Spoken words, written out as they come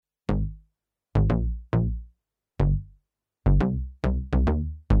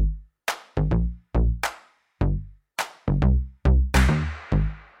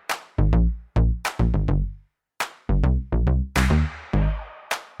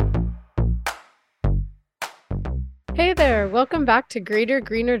Hey there, welcome back to Greater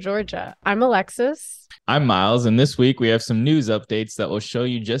Greener Georgia. I'm Alexis. I'm Miles, and this week we have some news updates that will show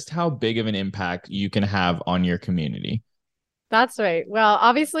you just how big of an impact you can have on your community. That's right. Well,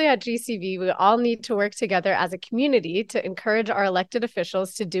 obviously at GCV, we all need to work together as a community to encourage our elected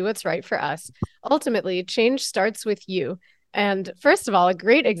officials to do what's right for us. Ultimately, change starts with you. And first of all, a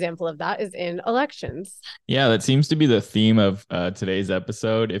great example of that is in elections. Yeah, that seems to be the theme of today's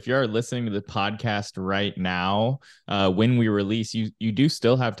episode. If you're listening to the podcast right now, when we release, you do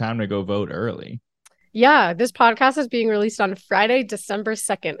still have time to go vote early. Yeah, this podcast is being released on Friday, December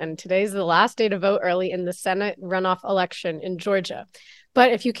 2nd, and today's the last day to vote early in the Senate runoff election in Georgia.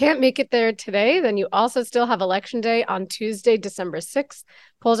 But if you can't make it there today, then you also still have election day on Tuesday, December 6th.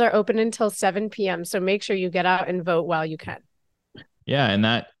 Polls are open until 7 p.m., so make sure you get out and vote while you can. Yeah, and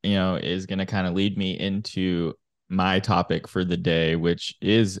that, is going to kind of lead me into my topic for the day, which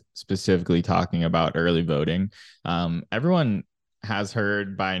is specifically talking about early voting. Everyone has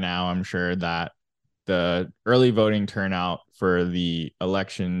heard by now, I'm sure, that the early voting turnout for the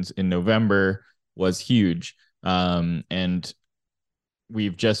elections in November was huge. And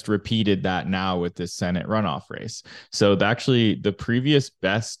we've just repeated that now with this Senate runoff race. So the previous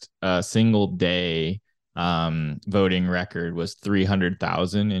best single day voting record was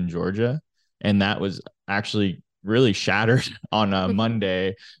 300,000 in Georgia. And that was actually really shattered on a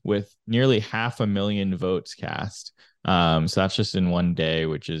Monday with nearly 500,000 votes cast. So that's just in one day,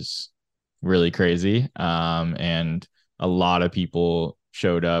 which is really crazy. And a lot of people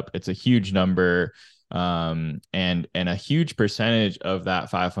showed up. It's a huge number. And a huge percentage of that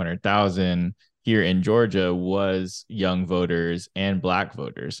 500,000 here in Georgia was young voters and Black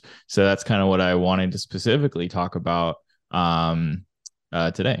voters. So that's kind of what I wanted to specifically talk about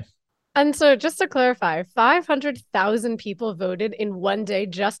today. And so, just to clarify, 500,000 people voted in one day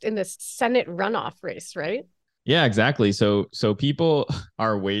just in this Senate runoff race, right? Yeah, exactly. So people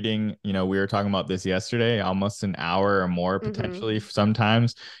are waiting, we were talking about this yesterday, almost an hour or more Mm-hmm. potentially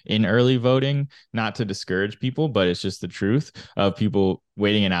sometimes in early voting, not to discourage people, but it's just the truth of people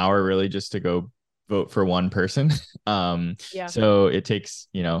waiting an hour really just to go vote for one person. Yeah. So it takes,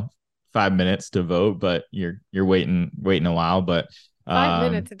 5 minutes to vote, but you're waiting a while. But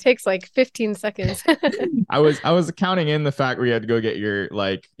 5 minutes. It takes like 15 seconds. I was counting in the fact where you had to go get your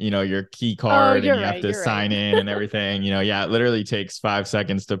your key Oh, card and you're you have right. to You're right. sign in and everything. Yeah, it literally takes 5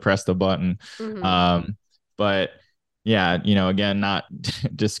 seconds to press the button. Mm-hmm. But yeah, again, not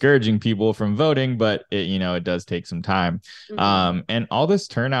discouraging people from voting, but it does take some time. Mm-hmm. And all this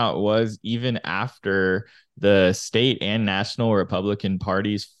turnout was even after the state and national Republican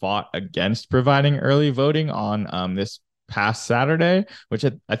parties fought against providing early voting on this past Saturday, which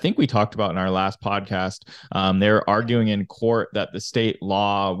I think we talked about in our last podcast. They were Yeah. arguing in court that the state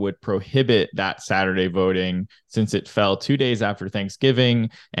law would prohibit that Saturday voting since it fell 2 days after Thanksgiving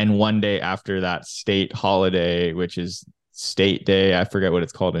and one day after that state holiday, which is State Day. I forget what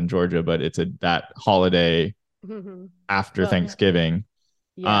it's called in Georgia, but it's that holiday Mm-hmm. after Well, yeah. Thanksgiving.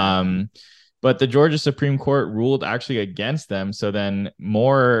 Yeah. Um, but the Georgia Supreme Court ruled actually against them. So then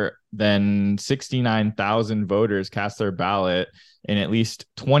more than 69,000 voters cast their ballot in at least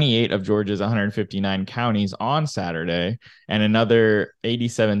 28 of Georgia's 159 counties on Saturday, and another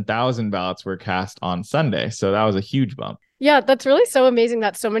 87,000 ballots were cast on Sunday. So that was a huge bump. Yeah, that's really so amazing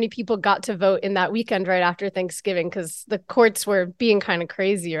that so many people got to vote in that weekend right after Thanksgiving because the courts were being kind of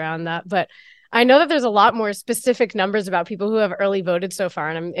crazy around that. But I know that there's a lot more specific numbers about people who have early voted so far,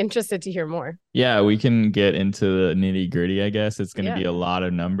 and I'm interested to hear more. Yeah, we can get into the nitty gritty, I guess. It's going to Yeah. be a lot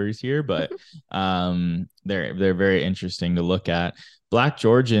of numbers here, but they're very interesting to look at. Black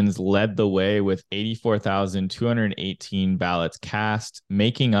Georgians led the way with 84,218 ballots cast,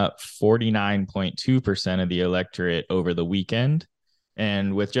 making up 49.2% of the electorate over the weekend.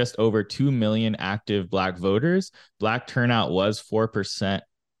 And with just over 2 million active Black voters, Black turnout was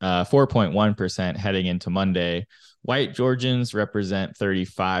 4.1% heading into Monday. White Georgians represent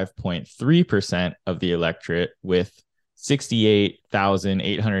 35.3% of the electorate with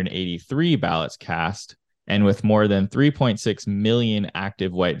 68,883 ballots cast. And with more than 3.6 million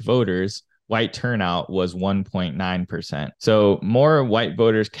active white voters, white turnout was 1.9%. So more white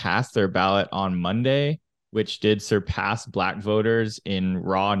voters cast their ballot on Monday, which did surpass Black voters in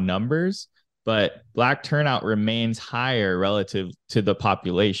raw numbers, but Black turnout remains higher relative to the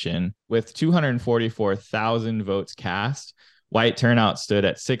population. With 244,000 votes cast, white turnout stood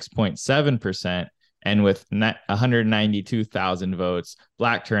at 6.7%, and with 192,000 votes,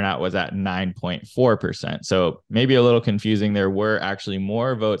 Black turnout was at 9.4%. So maybe a little confusing. There were actually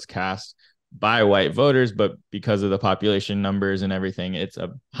more votes cast by white voters, but because of the population numbers and everything, it's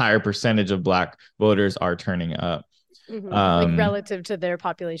a higher percentage of Black voters are turning up. Like relative to their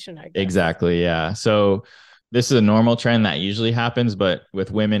population, I guess. Exactly. Yeah. So this is a normal trend that usually happens, but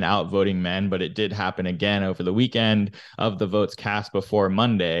with women outvoting men. But it did happen again over the weekend. Of the votes cast before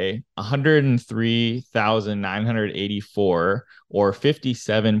Monday, 103,984, or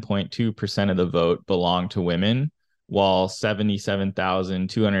 57.2% of the vote, belonged to women, while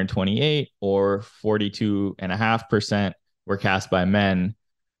 77,228, or 42.5%, were cast by men.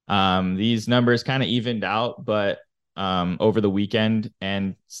 These numbers kind of evened out, but over the weekend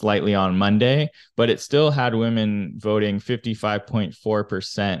and slightly on Monday, but it still had women voting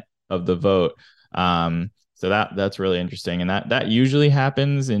 55.4% of the vote. So that's really interesting, and that usually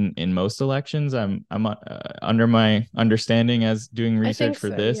happens in most elections. I'm under my understanding as doing research for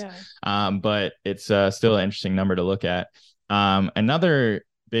this, yeah. But it's still an interesting number to look at. Another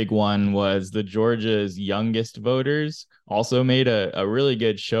big one was the Georgia's youngest voters also made a really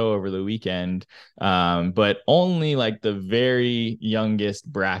good show over the weekend, but only like the very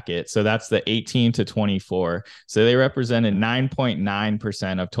youngest bracket. So that's the 18 to 24. So they represented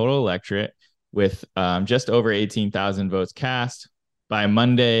 9.9% of total electorate, with just over 18,000 votes cast. By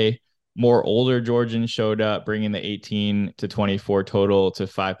Monday, more older Georgians showed up, bringing the 18 to 24 total to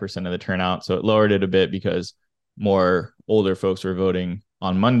 5% of the turnout. So it lowered it a bit because more older folks were voting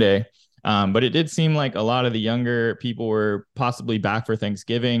on Monday. But it did seem like a lot of the younger people were possibly back for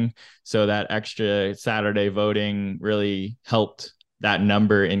Thanksgiving. So that extra Saturday voting really helped that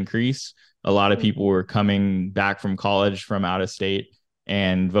number increase. A lot of people were coming back from college from out of state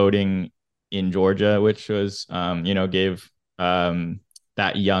and voting in Georgia, which was, gave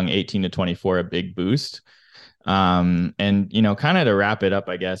that young 18 to 24 a big boost. And, kind of to wrap it up,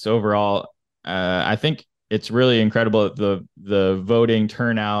 I guess, overall, I think it's really incredible that the voting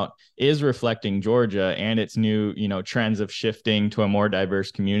turnout is reflecting Georgia and its new, trends of shifting to a more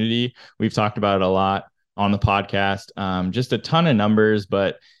diverse community. We've talked about it a lot on the podcast. Just a ton of numbers,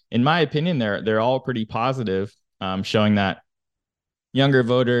 but in my opinion, they're all pretty positive, showing that younger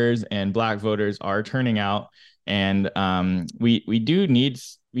voters and Black voters are turning out, and we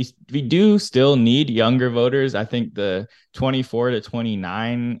do still need younger voters. I think the 24 to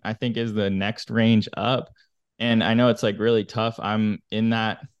 29, I think, is the next range up. And I know it's like really tough. I'm in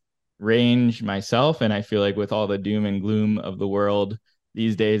that range myself, and I feel like with all the doom and gloom of the world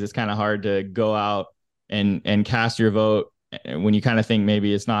these days, it's kind of hard to go out and cast your vote when you kind of think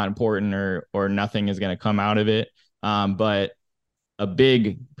maybe it's not important or nothing is going to come out of it. But a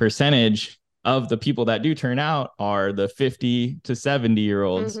big percentage of the people that do turn out are the 50 to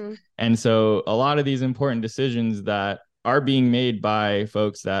 70-year-olds. And so a lot of these important decisions that are being made by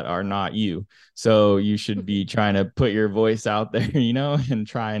folks that are not you. So you should be trying to put your voice out there, and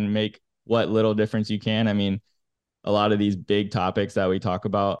try and make what little difference you can. I mean, a lot of these big topics that we talk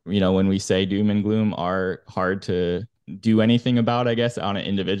about, when we say doom and gloom, are hard to do anything about, I guess, on an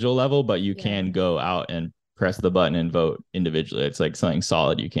individual level, but you can go out and press the button and vote individually. It's like something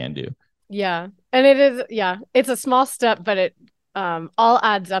solid you can do. Yeah. And it's a small step, but it all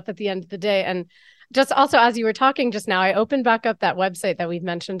adds up at the end of the day. And just also, as you were talking just now, I opened back up that website that we've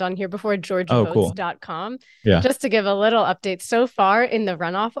mentioned on here before, georgiavotes.com, just to give a little update. So far in the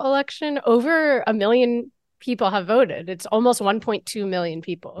runoff election, over 1 million people have voted. It's almost 1.2 million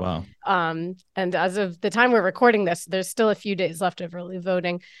people. Wow. And as of the time we're recording this, there's still a few days left of early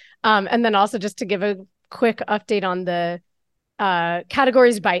voting. And then also just to give a quick update on the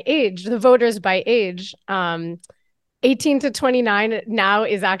categories by age, the voters by age, 18 to 29 now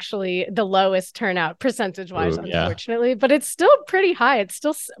is actually the lowest turnout percentage-wise, unfortunately, but it's still pretty high. It's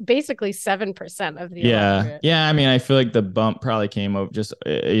still basically 7% of the electorate. Yeah. I mean, I feel like the bump probably came over just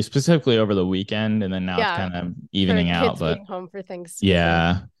specifically over the weekend, and then now it's kind of evening out. But being home for Thanksgiving.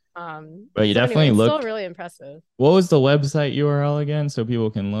 Yeah. But you definitely it's still really impressive. What was the website URL again, so people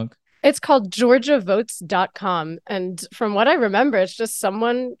can look? It's called georgiavotes.com. And from what I remember, it's just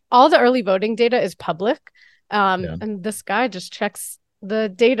all the early voting data is public. And this guy just checks the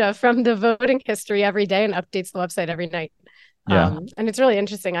data from the voting history every day and updates the website every night. And it's really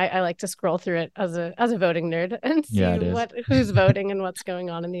interesting. I like to scroll through it as a voting nerd and see who's voting and what's going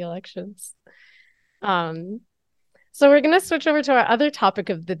on in the elections. So we're going to switch over to our other topic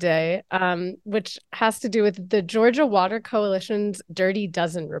of the day, which has to do with the Georgia Water Coalition's Dirty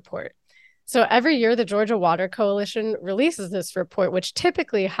Dozen report. So every year, the Georgia Water Coalition releases this report, which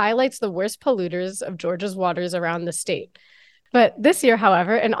typically highlights the worst polluters of Georgia's waters around the state. But this year,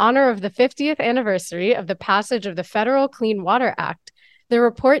 however, in honor of the 50th anniversary of the passage of the Federal Clean Water Act, the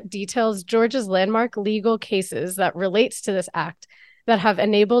report details Georgia's landmark legal cases that relates to this act that have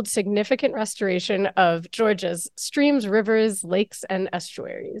enabled significant restoration of Georgia's streams, rivers, lakes, and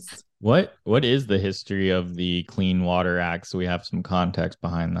estuaries. What is the history of the Clean Water Act, so we have some context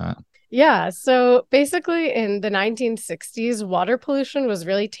behind that? Yeah, so basically in the 1960s, water pollution was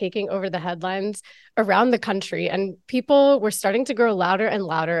really taking over the headlines around the country, and people were starting to grow louder and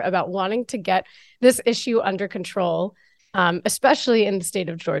louder about wanting to get this issue under control, especially in the state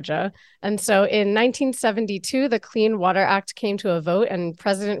of Georgia. And so in 1972, the Clean Water Act came to a vote, and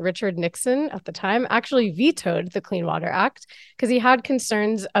President Richard Nixon at the time actually vetoed the Clean Water Act because he had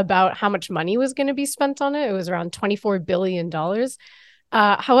concerns about how much money was going to be spent on it. It was around $24 billion.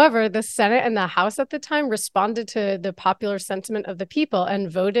 However, the Senate and the House at the time responded to the popular sentiment of the people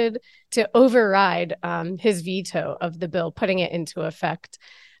and voted to override his veto of the bill, putting it into effect.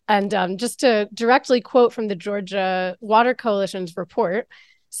 And just to directly quote from the Georgia Water Coalition's report,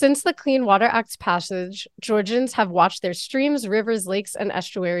 since the Clean Water Act's passage, Georgians have watched their streams, rivers, lakes, and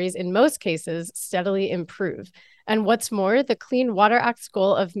estuaries, in most cases, steadily improve. And what's more, the Clean Water Act's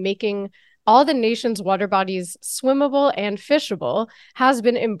goal of making all the nation's water bodies swimmable and fishable has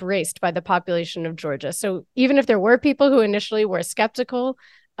been embraced by the population of Georgia. So even if there were people who initially were skeptical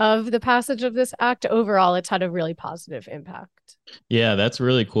of the passage of this act, overall, it's had a really positive impact. Yeah, that's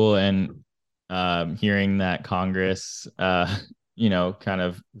really cool. And hearing that Congress, kind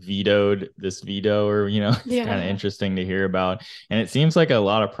of vetoed this veto, or, it's kind of interesting to hear about. And it seems like a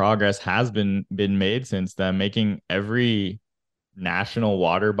lot of progress has been made since then, making every national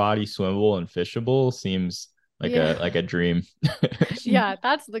water body swimmable and fishable seems like a dream. Yeah,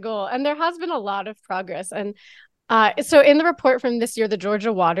 that's the goal. And there has been a lot of progress. And so in the report from this year, the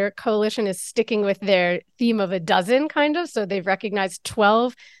Georgia Water Coalition is sticking with their theme of a dozen, kind of. So they've recognized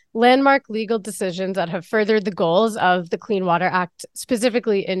 12 landmark legal decisions that have furthered the goals of the Clean Water Act,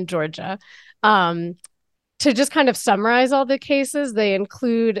 specifically in Georgia. To just kind of summarize all the cases, they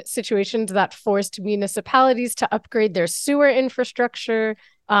include situations that forced municipalities to upgrade their sewer infrastructure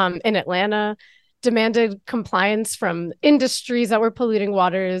in Atlanta, demanded compliance from industries that were polluting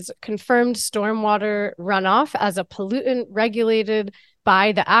waters, confirmed stormwater runoff as a pollutant regulated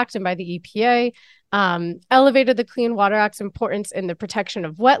by the Act and by the EPA, elevated the Clean Water Act's importance in the protection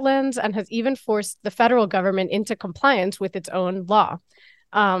of wetlands, and has even forced the federal government into compliance with its own law.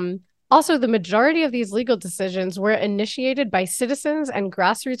 Also, the majority of these legal decisions were initiated by citizens and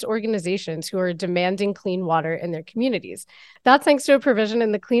grassroots organizations who are demanding clean water in their communities. That's thanks to a provision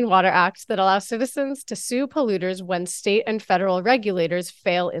in the Clean Water Act that allows citizens to sue polluters when state and federal regulators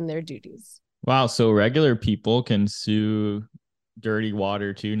fail in their duties. Wow. So regular people can sue dirty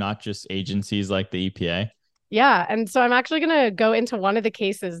water too, not just agencies like the EPA? Yeah. And so I'm actually going to go into one of the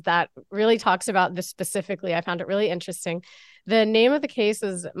cases that really talks about this specifically. I found it really interesting. The name of the case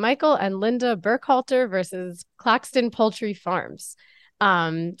is Michael and Linda Burkhalter versus Claxton Poultry Farms.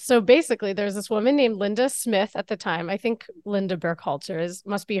 So basically, there's this woman named Linda Smith at the time. I think Linda Burkhalter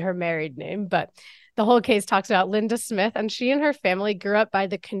must be her married name, but the whole case talks about Linda Smith, and she and her family grew up by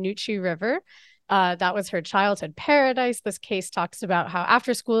the Canoochee River. That was her childhood paradise. This case talks about how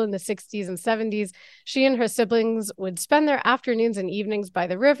after school in the 60s and 70s, she and her siblings would spend their afternoons and evenings by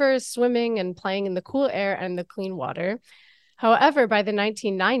the rivers, swimming and playing in the cool air and the clean water. However, by the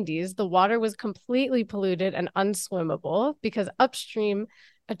 1990s, the water was completely polluted and unswimmable because upstream,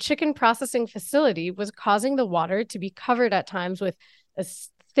 a chicken processing facility was causing the water to be covered at times with a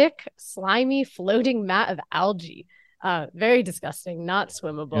thick, slimy, floating mat of algae. Very disgusting, not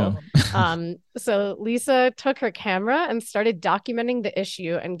swimmable. Yeah. So Lisa took her camera and started documenting the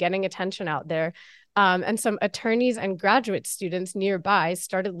issue and getting attention out there. And some attorneys and graduate students nearby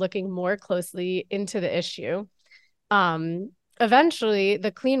started looking more closely into the issue. Eventually,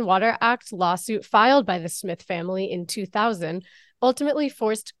 the Clean Water Act lawsuit filed by the Smith family in 2000 ultimately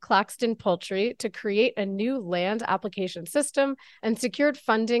forced Claxton Poultry to create a new land application system and secured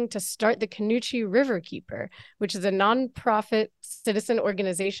funding to start the Canoochee Riverkeeper, which is a nonprofit citizen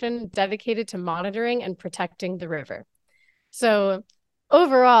organization dedicated to monitoring and protecting the river. So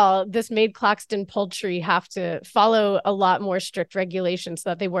overall, this made Claxton Poultry have to follow a lot more strict regulations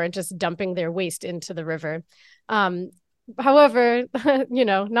so that they weren't just dumping their waste into the river. However,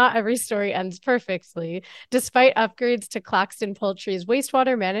 not every story ends perfectly. Despite upgrades to Claxton Poultry's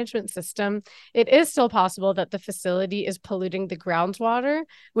wastewater management system, it is still possible that the facility is polluting the groundwater,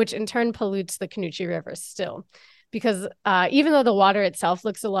 which in turn pollutes the Canoochee River still. Because even though the water itself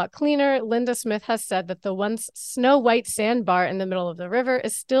looks a lot cleaner, Linda Smith has said that the once snow-white sandbar in the middle of the river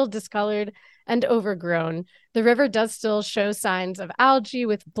is still discolored and overgrown. The river does still show signs of algae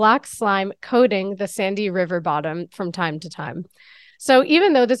with black slime coating the sandy river bottom from time to time. So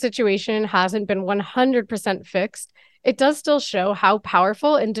even though the situation hasn't been 100% fixed, it does still show how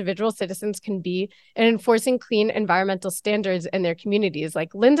powerful individual citizens can be in enforcing clean environmental standards in their communities.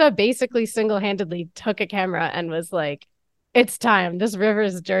 Like Linda basically single-handedly took a camera and was like, it's time. This river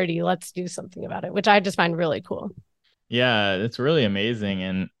is dirty. Let's do something about it, which I just find really cool. Yeah, it's really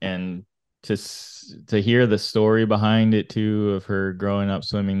amazing, and to hear the story behind it too, of her growing up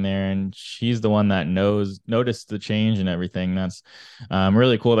swimming there, and she's the one that noticed the change and everything. That's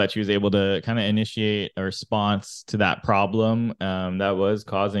really cool that she was able to kind of initiate a response to that problem that was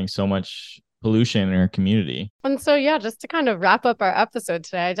causing so much pollution in her community. And so, yeah, just to kind of wrap up our episode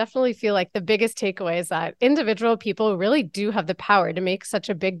today, I definitely feel like the biggest takeaway is that individual people really do have the power to make such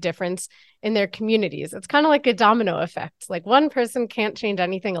a big difference in their communities. It's kind of like a domino effect. Like one person can't change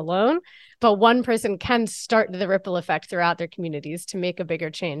anything alone, but one person can start the ripple effect throughout their communities to make a bigger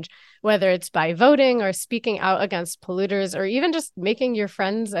change, whether it's by voting or speaking out against polluters, or even just making your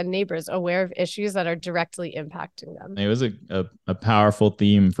friends and neighbors aware of issues that are directly impacting them. It was a powerful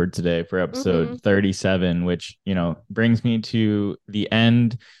theme for today, for episode 37, which, brings me to the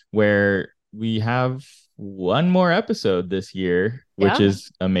end, where we have one more episode this year, which is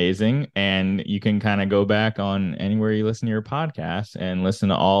amazing. And you can kind of go back on anywhere you listen to your podcast and listen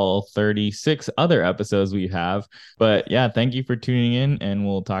to all 36 other episodes we have. But yeah, thank you for tuning in, and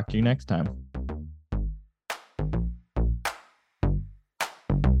we'll talk to you next time.